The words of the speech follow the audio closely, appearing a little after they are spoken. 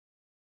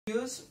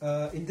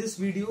In this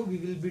video we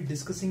will be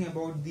discussing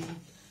about the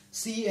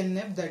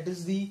CNF, that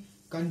is the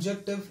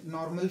conjunctive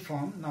normal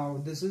form.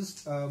 Now this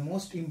is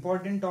most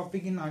important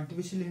topic in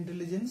artificial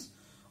intelligence.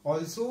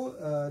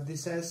 Also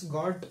this has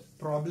got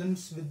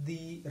problems with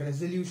the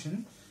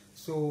resolution.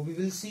 So we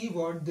will see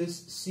what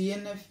this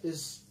CNF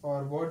is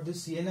or what the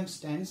CNF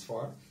stands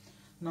for.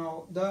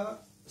 Now the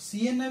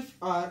CNF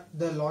are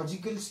the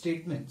logical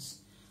statements.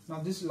 Now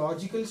these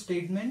logical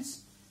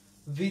statements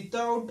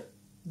without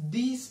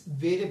these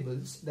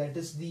variables, that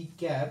is the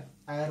cap,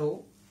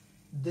 arrow,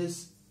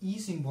 this E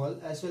symbol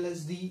as well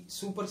as the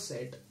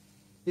superset,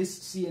 is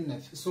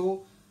CNF.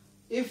 So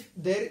if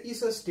there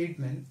is a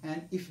statement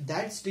and if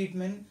that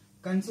statement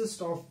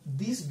consists of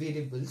these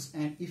variables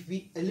and if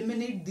we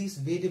eliminate these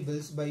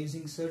variables by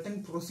using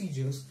certain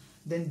procedures,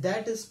 then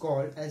that is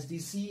called as the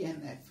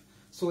CNF.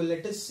 So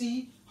let us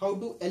see how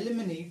to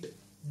eliminate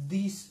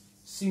these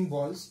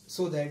symbols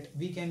so that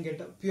we can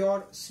get a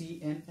pure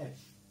CNF.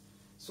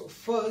 So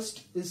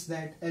first is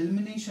that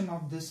elimination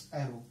of this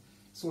arrow.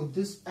 So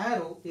this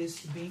arrow is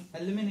being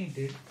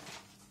eliminated.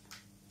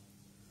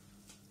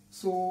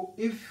 So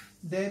if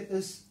there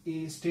is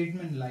a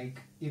statement like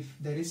if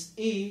there is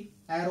A,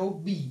 arrow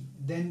B,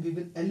 then we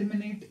will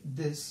eliminate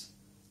this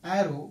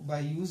arrow by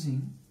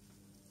using,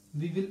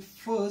 we will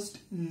first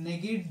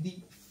negate the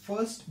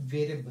first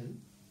variable.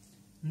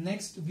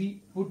 Next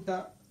we put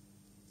a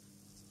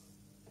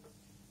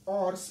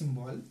OR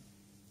symbol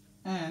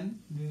and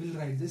we will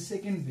write the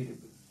second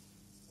variable.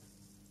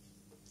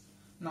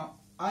 Now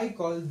I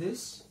call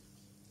this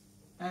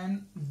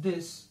and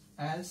this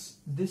as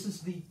this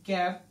is the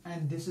cap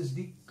and this is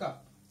the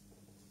cup.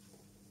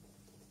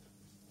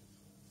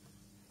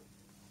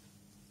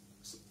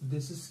 So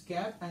this is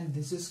cap and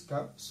this is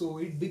cup, so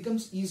it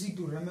becomes easy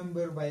to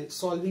remember while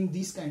solving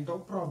these kind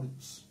of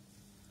problems.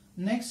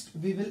 Next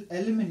we will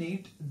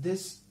eliminate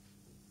this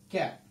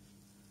cap.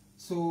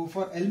 So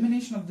for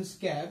elimination of this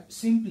cap,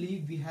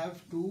 simply we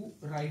have to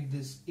write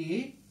this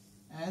A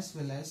as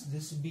well as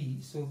this B.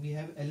 So we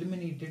have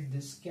eliminated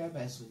this cap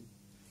as well.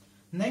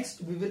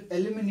 Next we will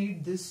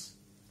eliminate this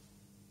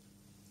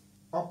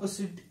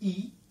opposite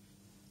E.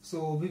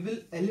 So we will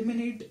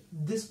eliminate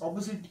this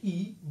opposite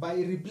E by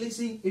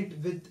replacing it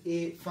with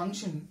a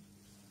function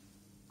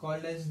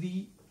called as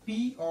the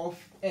P of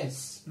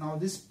S. Now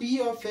this P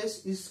of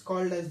S is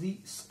called as the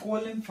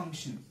Skolem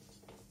function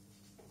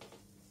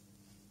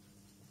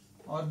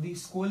or the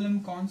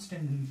Skolem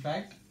constant in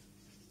fact.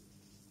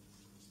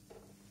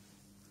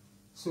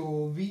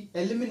 So we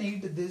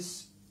eliminate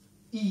this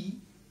E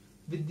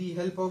with the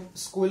help of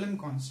Skolem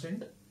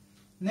constant.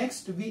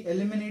 Next we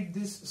eliminate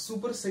this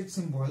superset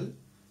symbol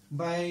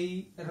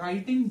by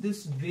writing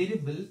this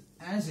variable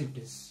as it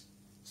is.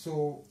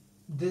 So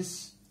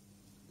this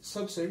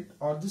subset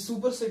or the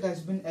superset has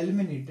been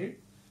eliminated,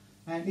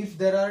 and if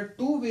there are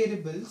two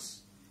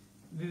variables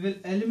we will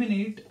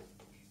eliminate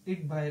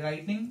it by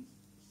writing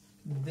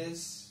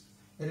this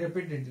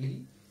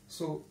repeatedly.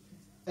 So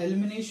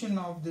elimination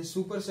of the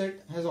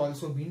superset has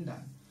also been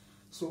done.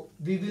 So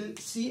we will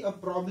see a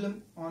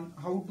problem on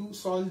how to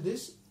solve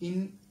this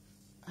in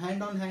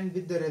hand on hand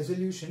with the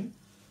resolution.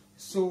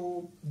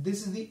 So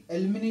this is the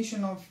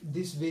elimination of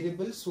this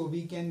variable, so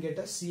we can get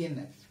a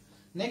CNF.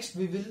 Next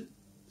we will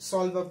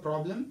solve a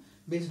problem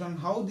based on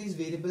how these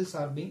variables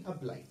are being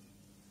applied.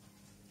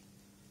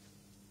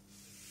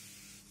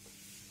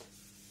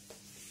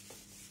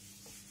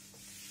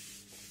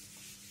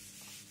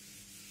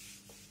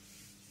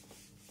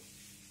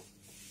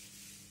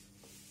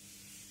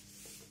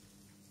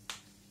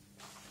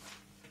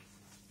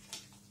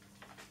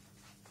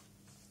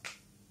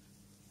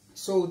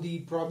 So the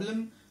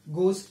problem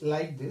goes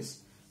like this.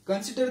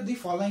 Consider the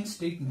following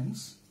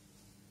statements,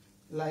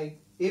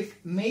 like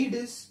if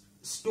maid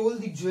stole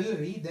the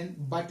jewelry, then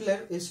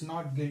butler is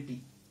not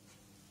guilty.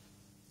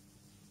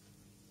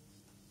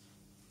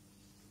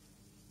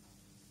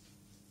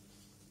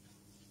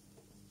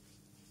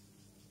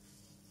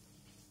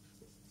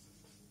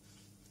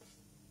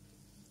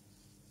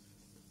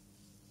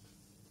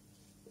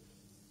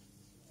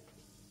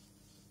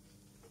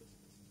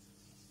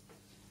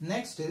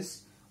 Next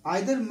is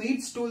either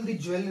maid stole the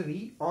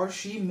jewelry or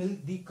she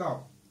milked the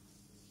cow.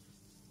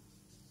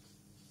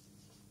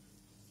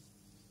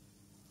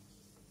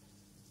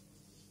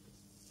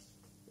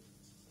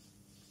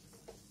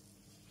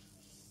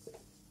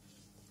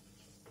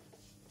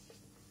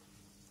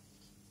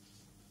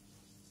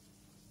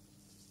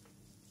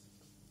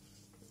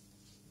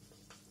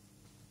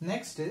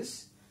 Next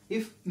is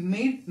if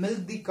maid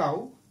milked the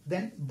cow,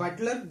 then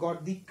butler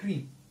got the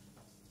cream.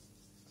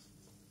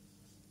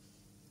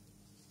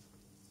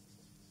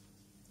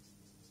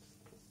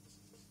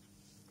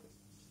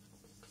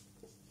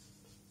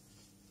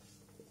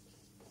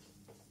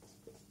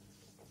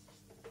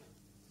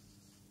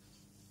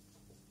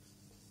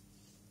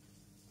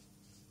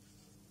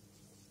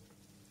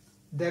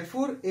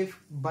 Therefore, if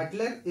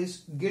butler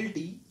is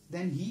guilty,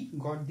 then he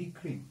got the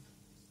cream.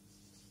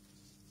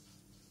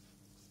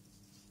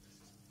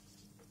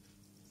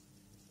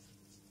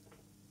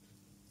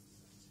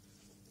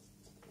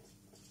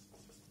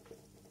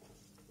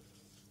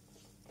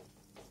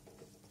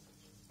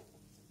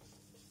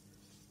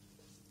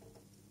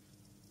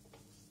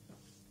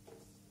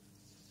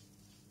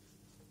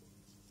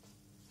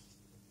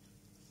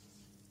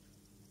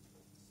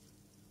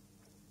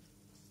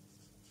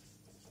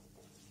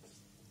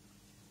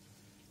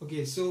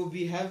 Okay, so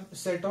we have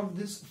set up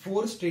these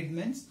 4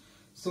 statements.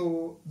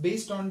 So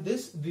based on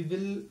this, we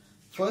will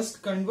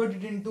first convert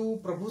it into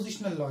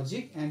propositional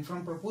logic, and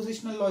from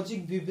propositional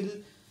logic we will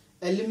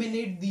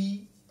eliminate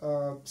the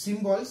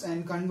symbols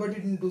and convert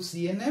it into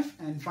CNF,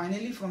 and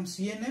finally from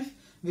CNF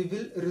we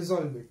will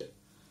resolve it.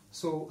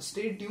 So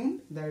stay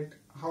tuned that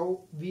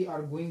how we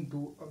are going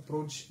to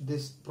approach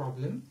this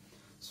problem.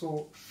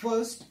 So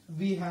first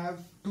we have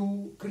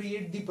to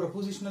create the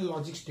propositional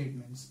logic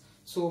statements.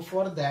 So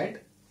for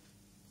that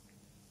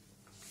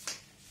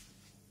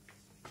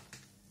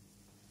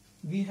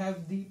we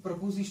have the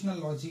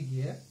propositional logic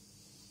here.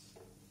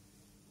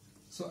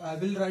 So I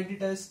will write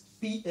it as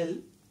PL.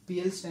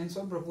 PL stands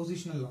for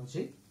propositional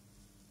logic.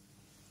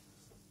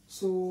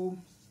 So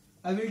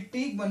I will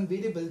take one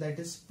variable, that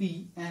is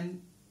P,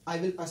 and I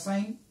will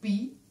assign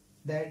P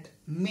that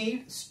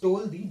maid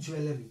stole the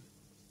jewelry.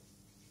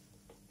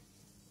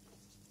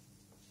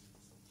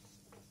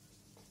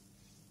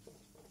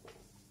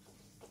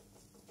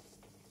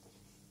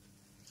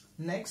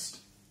 Next,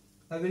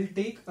 I will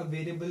take a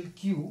variable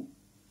Q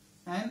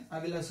and I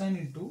will assign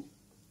it to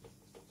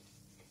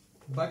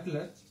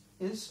butler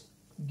is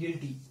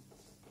guilty.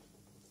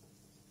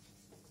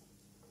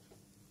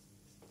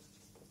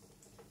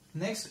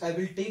 Next, I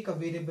will take a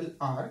variable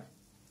R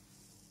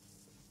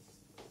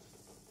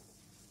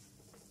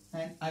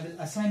and I will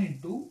assign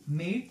it to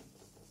maid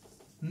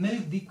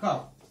milk the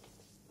cow.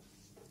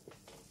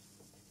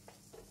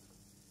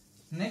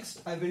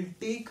 Next, I will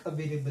take a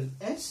variable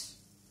S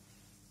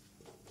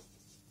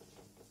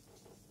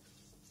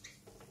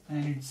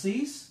and it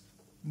says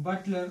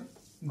butler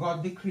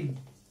got the cream.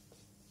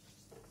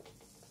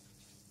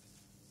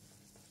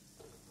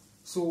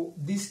 So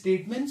these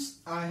statements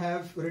I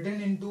have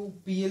written into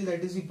PL,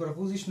 that is the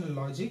propositional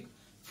logic.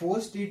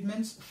 4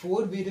 statements,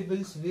 4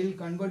 variables, will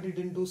convert it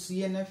into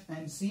CNF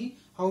and see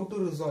how to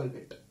resolve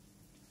it.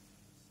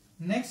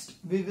 Next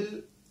we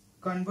will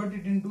convert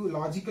it into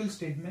logical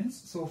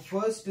statements. So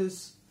first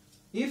is,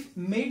 if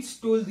maid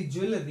stole the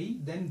jewelry,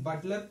 then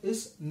butler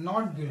is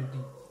not guilty.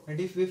 And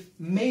if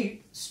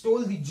maid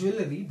stole the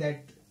jewelry,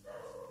 that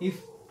if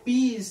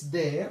P is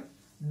there,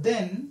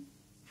 then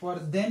for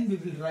then we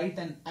will write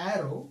an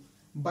arrow,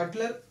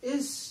 butler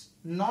is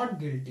not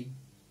guilty.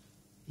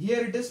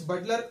 Here it is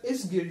butler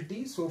is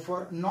guilty, so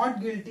for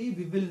not guilty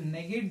we will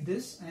negate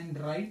this and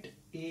write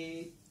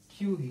a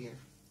Q here.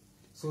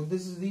 So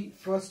this is the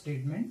first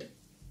statement.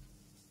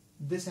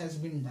 This has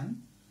been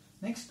done.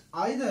 Next,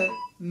 either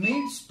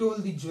maid stole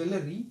the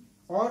jewelry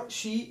or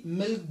she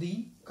milked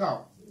the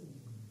cow.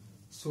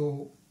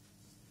 So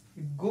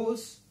it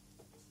goes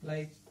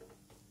like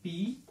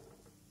P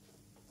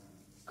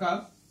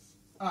cup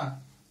R.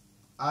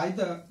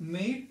 Either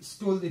maid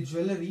stole the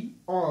jewelry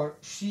or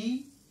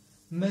she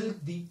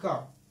milked the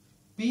cow.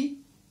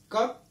 P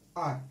cup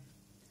R.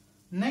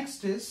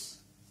 Next is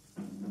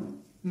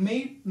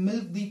maid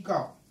milked the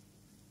cow.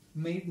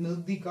 Maid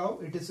milked the cow.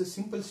 It is a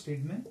simple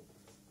statement.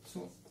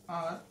 So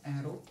R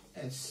arrow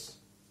S.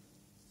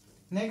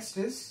 Next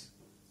is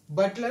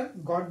butler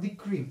got the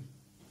cream.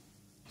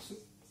 So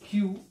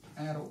Q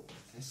arrow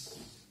S.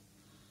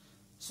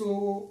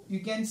 So you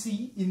can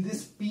see in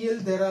this PL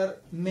there are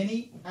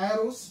many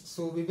arrows.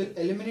 So we will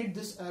eliminate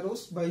these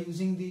arrows by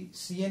using the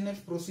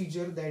CNF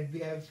procedure that we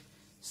have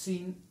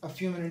seen a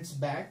few minutes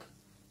back.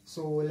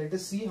 So let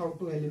us see how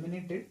to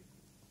eliminate it.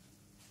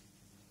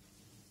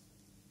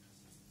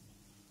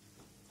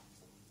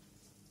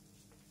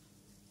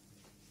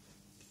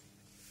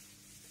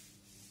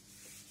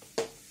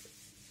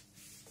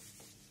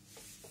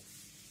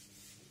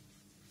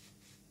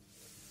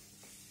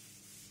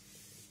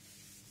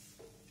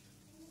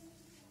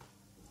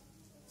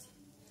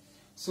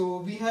 So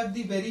we have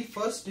the very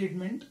first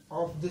statement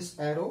of this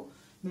arrow.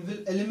 We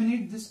will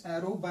eliminate this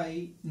arrow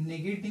by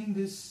negating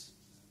this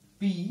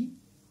P,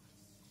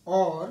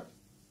 or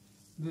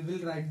we will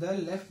write the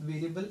left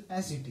variable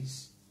as it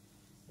is.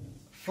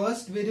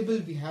 First variable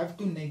we have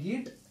to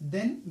negate,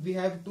 then we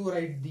have to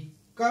write the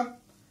cup,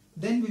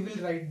 then we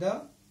will write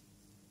the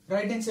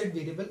right hand side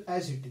variable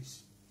as it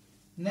is.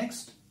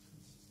 Next,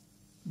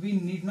 we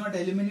need not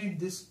eliminate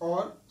this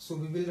or, so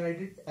we will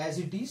write it as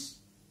it is.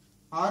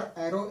 R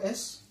arrow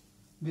S.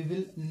 We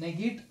will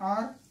negate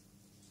R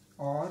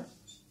or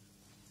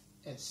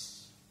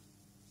S.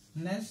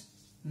 Next,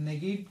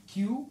 negate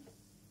Q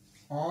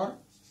or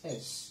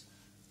S.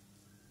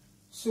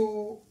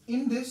 So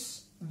in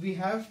this we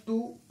have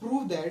to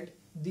prove that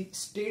the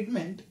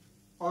statement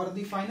or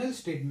the final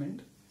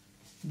statement,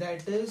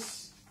 that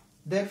is,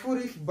 therefore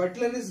if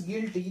butler is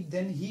guilty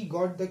then he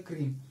got the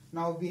cream.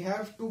 Now we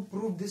have to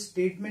prove this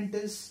statement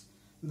is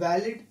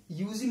valid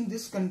using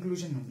this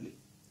conclusion only.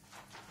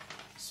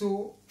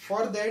 So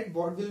for that,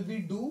 what will we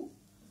do?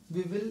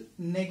 We will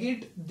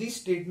negate this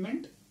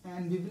statement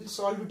and we will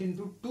solve it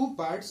into 2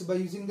 parts by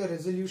using the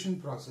resolution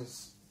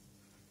process.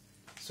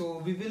 So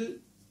we will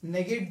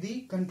negate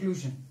the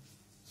conclusion.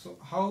 So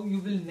how you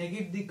will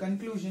negate the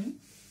conclusion?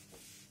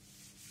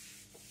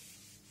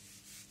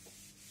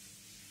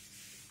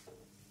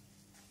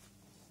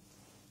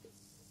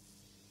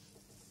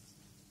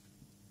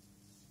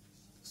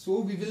 So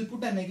we will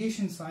put a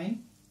negation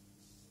sign.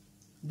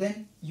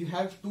 Then you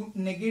have to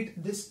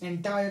negate this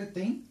entire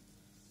thing.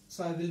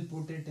 So I will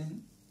put it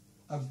in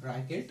a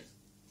bracket.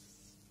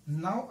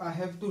 Now I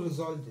have to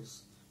resolve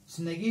this. It's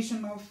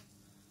negation of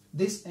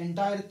this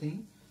entire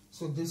thing.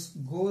 So this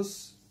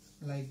goes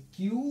like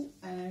Q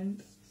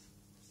and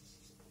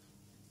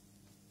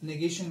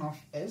negation of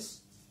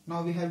S.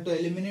 Now we have to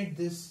eliminate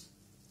this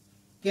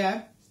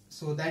cap.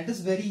 So that is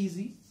very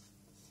easy.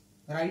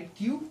 Write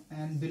Q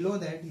and below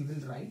that you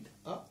will write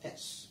a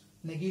S.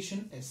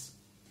 Negation S.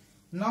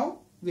 Now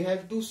we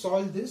have to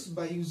solve this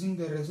by using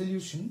the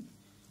resolution.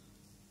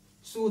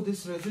 So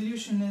this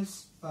resolution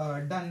is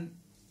done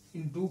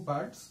in two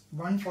parts,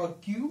 one for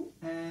Q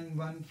and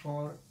one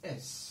for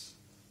S.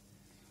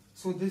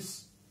 So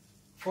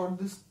for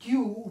this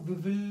Q we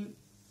will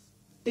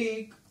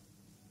take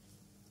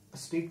a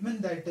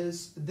statement that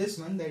is this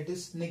one, that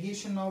is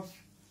negation of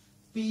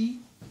P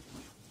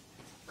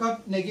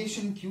cup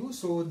negation Q.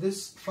 So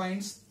this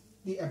finds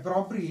the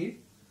appropriate.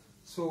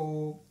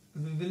 So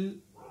we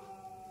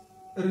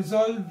will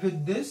resolve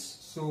with this.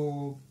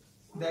 So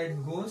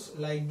that goes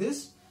like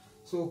this.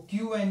 So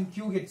Q and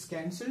Q gets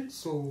cancelled.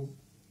 So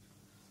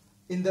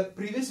in the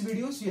previous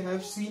videos you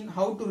have seen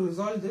how to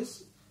resolve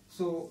this.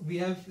 So we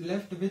have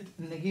left with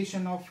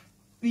negation of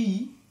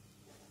P,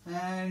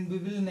 and we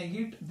will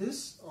negate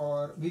this,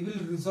 or we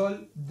will resolve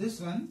this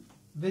one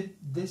with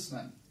this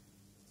one.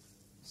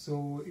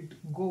 So it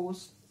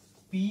goes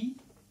P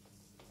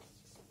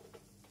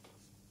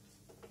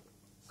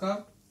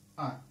cup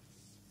R.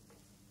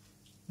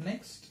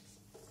 Next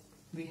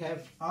we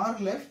have R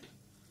left.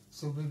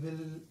 So we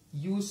will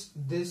use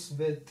this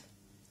with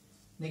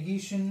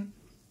negation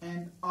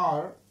and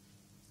R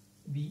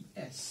be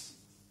S.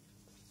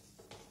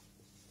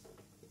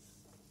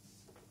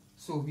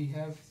 So we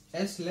have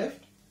S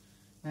left,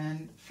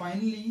 and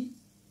finally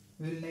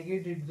we will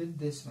negate it with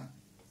this one.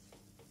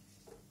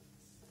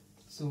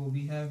 So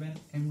we have an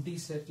empty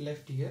set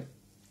left here.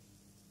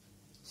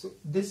 So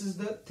this is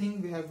the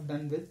thing we have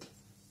done with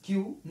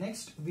Q.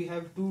 Next we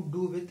have to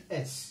do with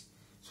S.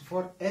 So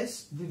for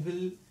S we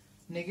will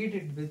negate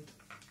it with,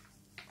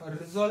 or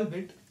resolve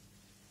it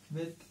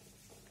with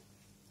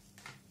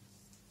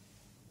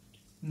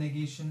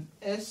negation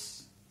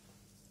S,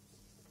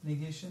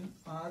 negation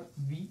R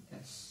V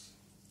S.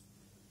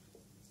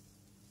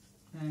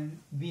 And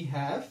we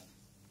have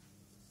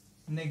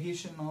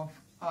negation of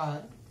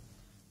R.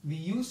 We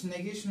use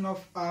negation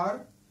of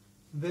R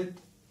with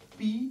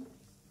P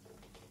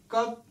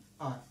cup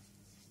R.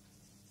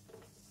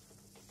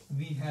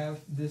 We have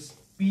this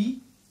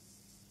P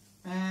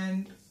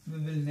and we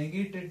will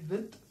negate it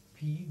with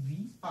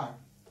PVR.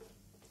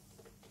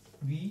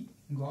 We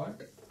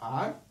got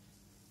R,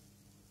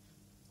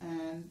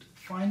 and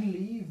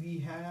finally we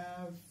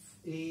have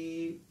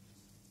a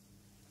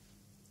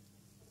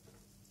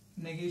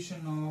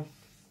negation of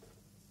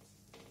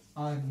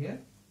R here.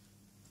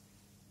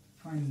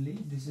 Finally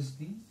this is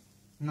the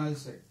null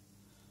set.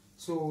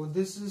 So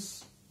this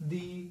is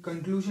the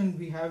conclusion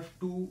we have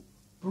to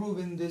prove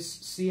in this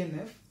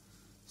CNF.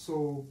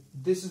 So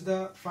this is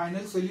the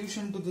final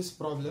solution to this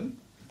problem.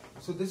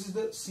 So this is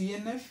the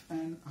CNF,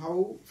 and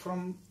how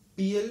from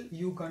PL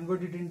you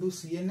convert it into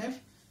CNF,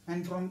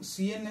 and from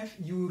CNF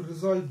you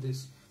resolve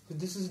this. So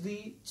this is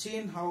the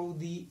chain how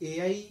the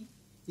AI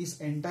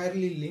is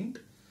entirely linked.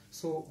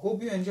 So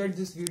hope you enjoyed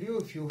this video.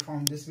 If you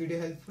found this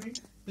video helpful,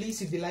 please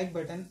hit the like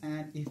button,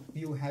 and if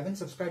you haven't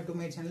subscribed to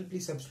my channel,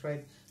 please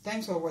subscribe.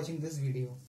 Thanks for watching this video.